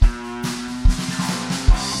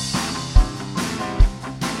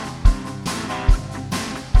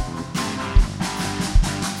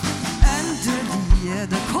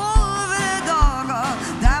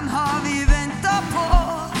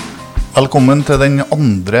Velkommen til den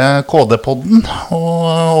andre KD-podden,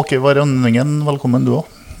 og Åke Ytringen, velkommen du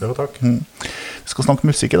også. Jo, takk. Vi skal snakke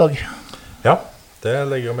musikk i dag. Ja, det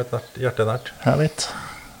ligger jo mitt hjerte nært. Jeg vet,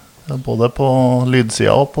 både på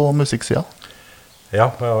lydsida og på musikksida.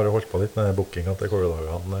 Ja, jeg har jo holdt på litt med bookingen til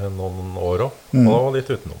koredagene noen år også, og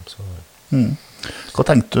litt utenom. Så. Hva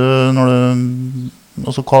tenkte du når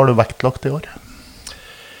hva har du vektlagt i år?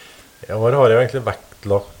 I år har jeg egentlig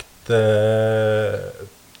vektlagt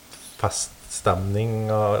feststemning,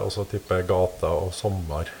 også type gata og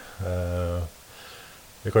sommer.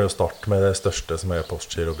 Vi kan jo starte med det største som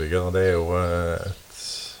Postgirobygget, og det jo et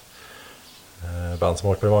band som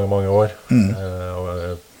har vært på i mange, mange år. Og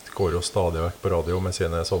går jo stadig vekk på radio med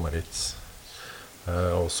sine sommerhits.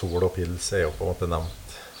 Og Sol og Pils jo på en måte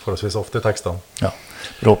nevnt forholdsvis ofte i tekstene. Ja,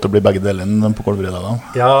 råd til å bli begge delene på Kolvridagen.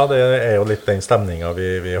 Ja, det jo litt den stemningen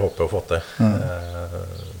vi håper å få til.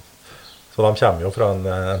 Så de kommer jo fra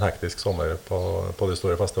en hektisk sommer på de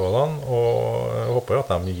store festivalene, og jeg håper jo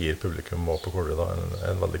at de gir publikum på Kolvridagen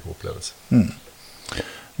en veldig god opplevelse.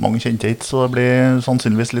 Mange kjente hits, så det blir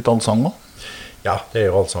sannsynligvis litt allsang også. Ja, det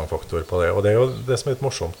jo allsangfaktor på det, og det jo det som litt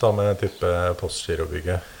morsomt da med type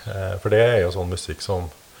Postgirobygget, for det jo sånn musikk som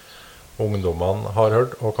ungdommene har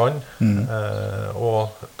hørt og kan,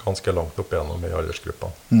 og ganske langt opp igjennom i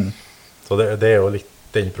aldersgruppene. Så det jo litt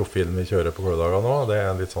den profilen vi kjører på Kolvridagen nå, det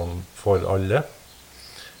litt sånn for alle,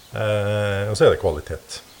 og så det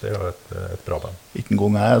kvalitet. Det jo et bra band. Ikke en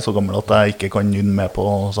gang jeg så gammel at jeg ikke kan nynne med på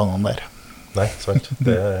sangene der. Nei, sant.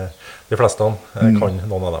 De fleste kan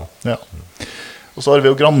noen av dem. Ja. Og så har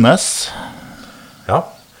vi jo Grannes. Ja,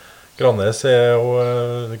 Grannes jo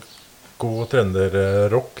god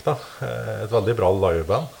trønderrock da. Et veldig bra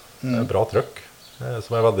liveband. Bra trøkk,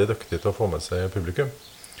 som veldig dyktig til å få med seg publikum.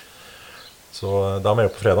 Så de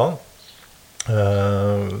jo på fredagen.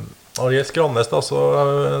 Og i Grannes da, så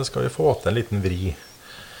skal vi få til en liten vri.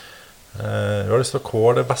 Vi har lyst til å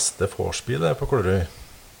kåre det beste vorspielet på Kollerøy.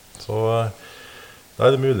 Så da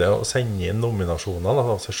det mulig å sende inn nominasjoner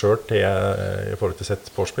av seg selv i forhold til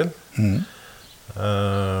sitt vorspiel.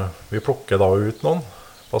 Vi plukker da ut noen,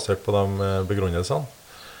 basert på de begrunnelsene.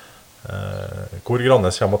 Hvor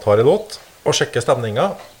Grannes kommer og tar en låt, og sjekker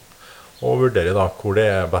stemningen, og vurderer da hvor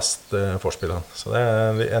det best vorspielet. Så det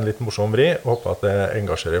en litt morsom vri, og håper at det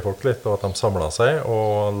engasjerer folk litt, og at de samler seg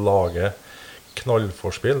og lager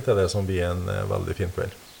knallvorspiel til det som blir en veldig fin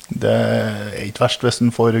kveld. Det ikke verst hvis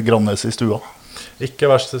den får Grannes i stua. Ikke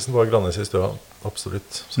verst hvis den får Grannes i stua,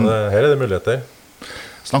 absolutt. Så her det muligheter.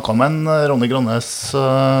 Snakket med en Ronny Grannes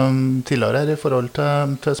tidligere her i forhold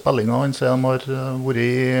til spillingen. Han sier de har vært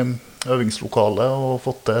i øvingslokale og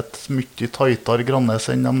fått til et mye tightere Grannes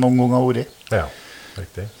enn de noen gang har vært. Ja,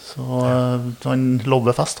 riktig. Så han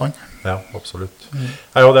lover fest, han. Ja, absolutt.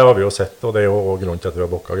 Ja, det har vi jo sett, og det jo også grunnen til at vi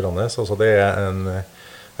har bokket Grannes. Altså, det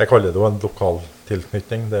jeg kaller det jo en lokal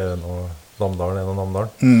tilknytning. Det noe Namdalen, noe Namdalen.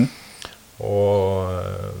 Og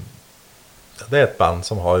det et band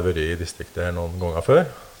som har vært i distriktet her noen ganger før,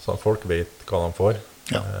 så folk vet hva de får,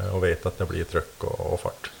 og vet at det blir trøkk og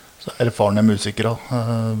fart. Så erfarne musikere,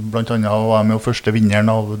 blant annet var de jo første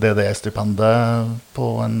vinneren av DDE-stipendet på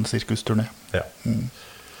en sirkusturné. Ja.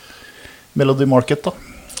 Melody Market da?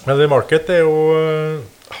 Melody Market jo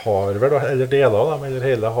Harvard, eller deler av dem, eller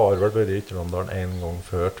hele Harvard vært i Ytringen en gang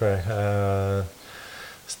før, tror jeg.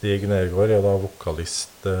 Stig Nergård da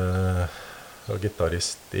vokalist og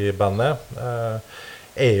gitarist i bandet.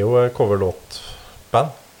 Jo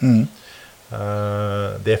coverlåtband.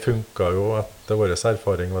 Det funket jo etter vår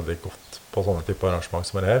erfaring veldig godt på sånne type arrangement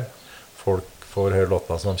som her. Folk får høre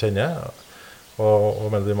låter som de kjenner,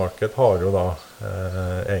 og Melody Market har jo da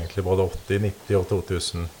egentlig både 80, 90 og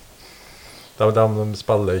 2000. De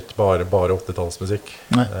spiller ikke bare 80-tallsmusikk.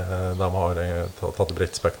 De har tatt et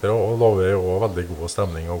bredt spekter, og lover jo også veldig god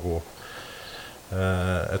stemning og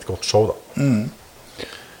et godt show da.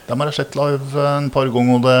 De har sett live en par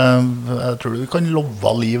ganger, og jeg tror du kan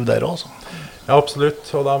love liv der også. Ja, absolutt,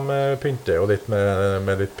 og de pynter jo litt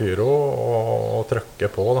med litt pyro og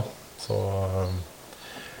trykker på da. Så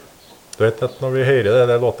du vet at når vi hører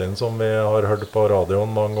det låtene som vi har hørt på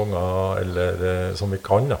radioen mange ganger, eller som vi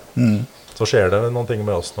kan da, så skjer det noen ting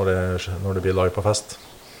med oss når det blir live på fest.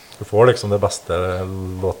 Du får liksom det beste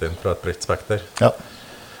låtene fra et bredt spekter. Ja.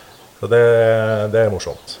 Så det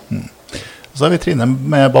morsomt. Så har vi Trine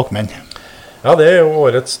med bakmenn. Ja, det jo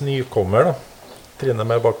årets nykommer da. Trine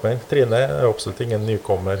med bakmenn. Trine absolutt ingen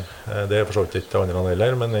nykommer. Det for så vidt ikke andre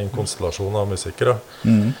heller, men en konstellasjon av musikere.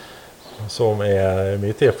 Som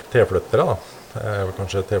mye tilflyttere da.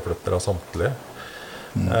 Kanskje tilflyttere samtlige.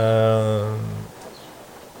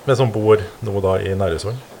 Men som bor nå da i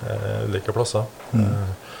Næresund, like plasser.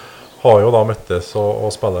 har jo da møttes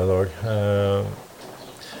og spiller i dag.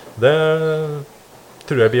 Det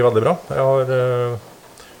tror jeg blir veldig bra. Jeg har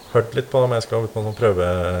hørt litt på dem. Jeg skal ut på noen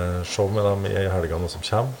prøveshow med dem i helgene som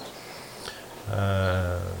kommer.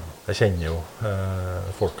 Jeg kjenner jo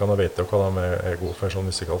folkene og vet jo hva de er gode for sånn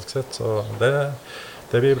musikalsk sett, så det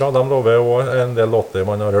blir bra. De lover jo en del låter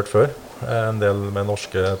man har hørt før, en del med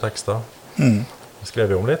norske tekster.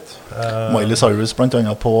 Skrev om litt. Miley Cyrus blant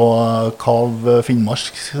annet på Kav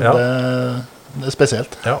Finnmark, Ja. Det er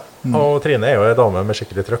spesielt. Ja, og Trine er jo en dame med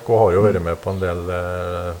skikkelig trøkk, og har jo vært med på en del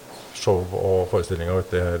show og forestillinger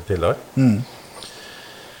ute her tidligere.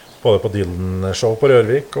 Både på Dylan-show på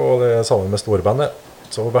Rørvik, og det sammen med storbandet.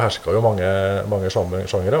 Så hun behersker jo mange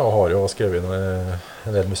sjangere, og har jo skrevet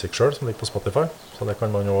en del musikk selv som ligger på Spotify, så det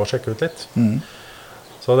kan man jo sjekke ut litt.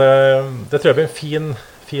 Så det tror jeg blir en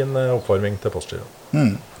fin oppvarming til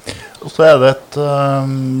postgiroen. Og så er det et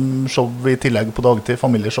show i tillegg på dagtid,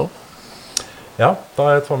 familieshow. Ja, da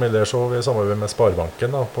er et familieshow i samarbeid med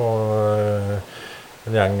Sparebanken da, på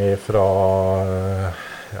en gjeng fra,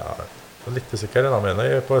 litt usikker, de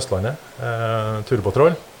mener, på Østlandet,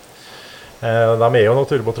 Turbotroll. De er jo noe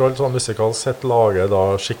Turbotroll, sånn musikalsk sett lager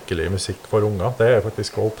da skikkelig musikk for unger. Det er jeg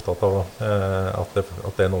faktisk også opptatt av, at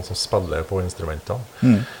det er noen som spiller på instrumentene.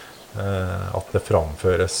 At det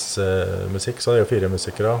framføres musikk, så det er jo 4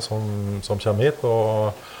 musikere som kommer hit,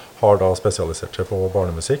 og har da spesialisert seg på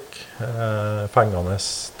barnemusikk. Fengende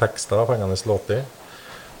tekster, fengende låter.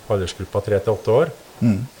 Aldersgruppa 3 til 8 år.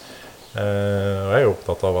 Og jeg er jo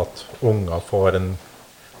opptatt av at unger får en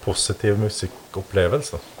positiv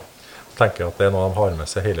musikkopplevelse. Jeg tenker at det er noe de har med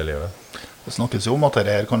seg hele livet. Det snakkes jo om at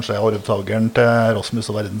dette kanskje er arvtageren til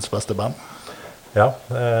Rasmus og verdens beste band. Ja,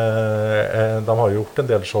 de har gjort en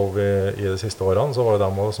del show i de siste årene, så var de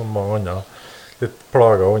også som mange andre litt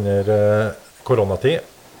plaget under koronatid.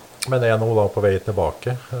 Men jeg er nå da på vei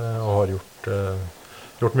tilbake og har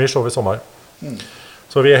gjort mye show i sommer.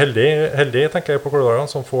 Så vi er heldige tenker jeg, på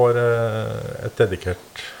Koldagene, som får et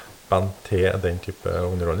dedikert band til den type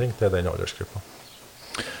underholdning, til den aldersgruppa.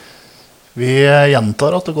 Vi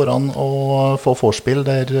gjentar at det går an å få forspill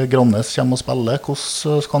der Grannes kommer og spiller.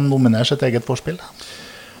 Hvordan skal han nominere sitt eget forspill?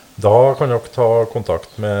 Da kan dere ta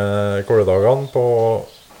kontakt med Koldagene på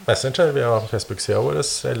Messenger via Facebook-siden vår,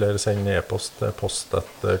 eller sende e-post til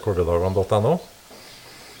post@koldagene.no.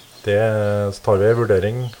 Det tar vi en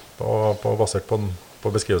vurdering basert på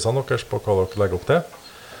beskrivelsene deres, på hva dere legger opp til.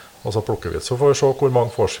 Og så plukker vi ut. Så får vi se hvor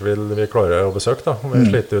mange forspill vi klarer å besøke da. Om vi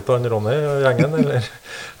sliter ut av Ronny og gjengen, eller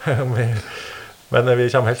men vi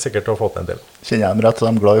kommer helt sikkert til å få til en del. Kjenner jeg dem rett, så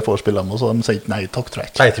de er glad i forspillene, og så de sier nei takk, tror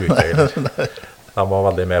jeg ikke. Nei, jeg tror ikke egentlig. De var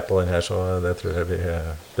veldig med på den her, så det tror jeg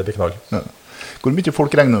det blir knall. Ja. Hvor mye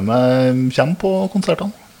folk regner med kommer på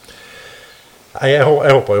konsertene? Jeg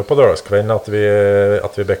håper jo på lørdagskvelden at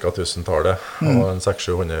vi bekka 1000-tallet, og en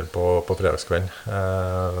 600-700 på fredagskvelden.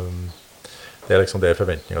 Det er liksom det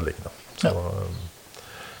forventningen ligger da. Så,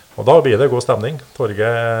 og da blir det god stemning.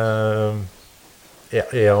 Torget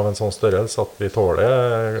er av en sånn størrelse at vi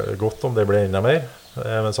tåler godt om det blir enda mer.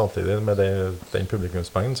 Men samtidig med den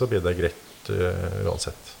publikumsmengden så blir det greit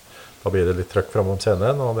uansett. Da blir det litt trøkk frem om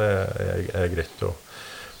scenen, og det er greit å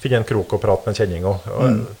finne en krok og prate med en kjenning.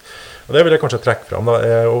 Og det vil jeg kanskje trekke frem. Da.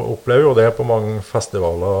 Jeg opplever jo det på mange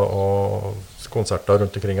festivaler og konserter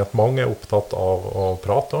rundt omkring, at mange er opptatt av å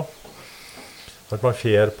prate også. At man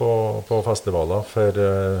fer på festivaler, for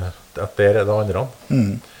at der er det andre.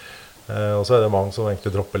 Og så er det mange som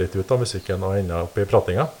egentlig dropper litt ut av musikken og ender opp i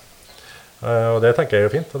pratinga. Og det tenker jeg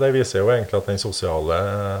er fint, og det viser jo egentlig at den sosiale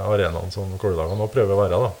arenaen som Koldagene nå prøver å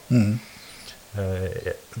være da,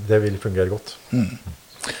 det vil fungere godt.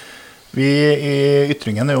 Vi i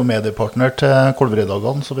Ytringen er jo mediepartner til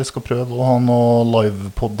Kolveridagene, så vi skal prøve å ha noen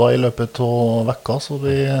livepodder i løpet av vekka, så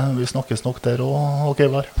vi snakkes nok der og ok,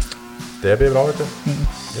 var. Det blir bra, vet du.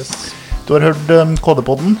 Yes. Du har hørt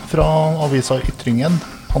Podden fra Avisa Ytringen.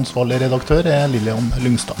 Ansvarlig redaktør er Lillian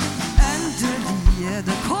Lyngstad.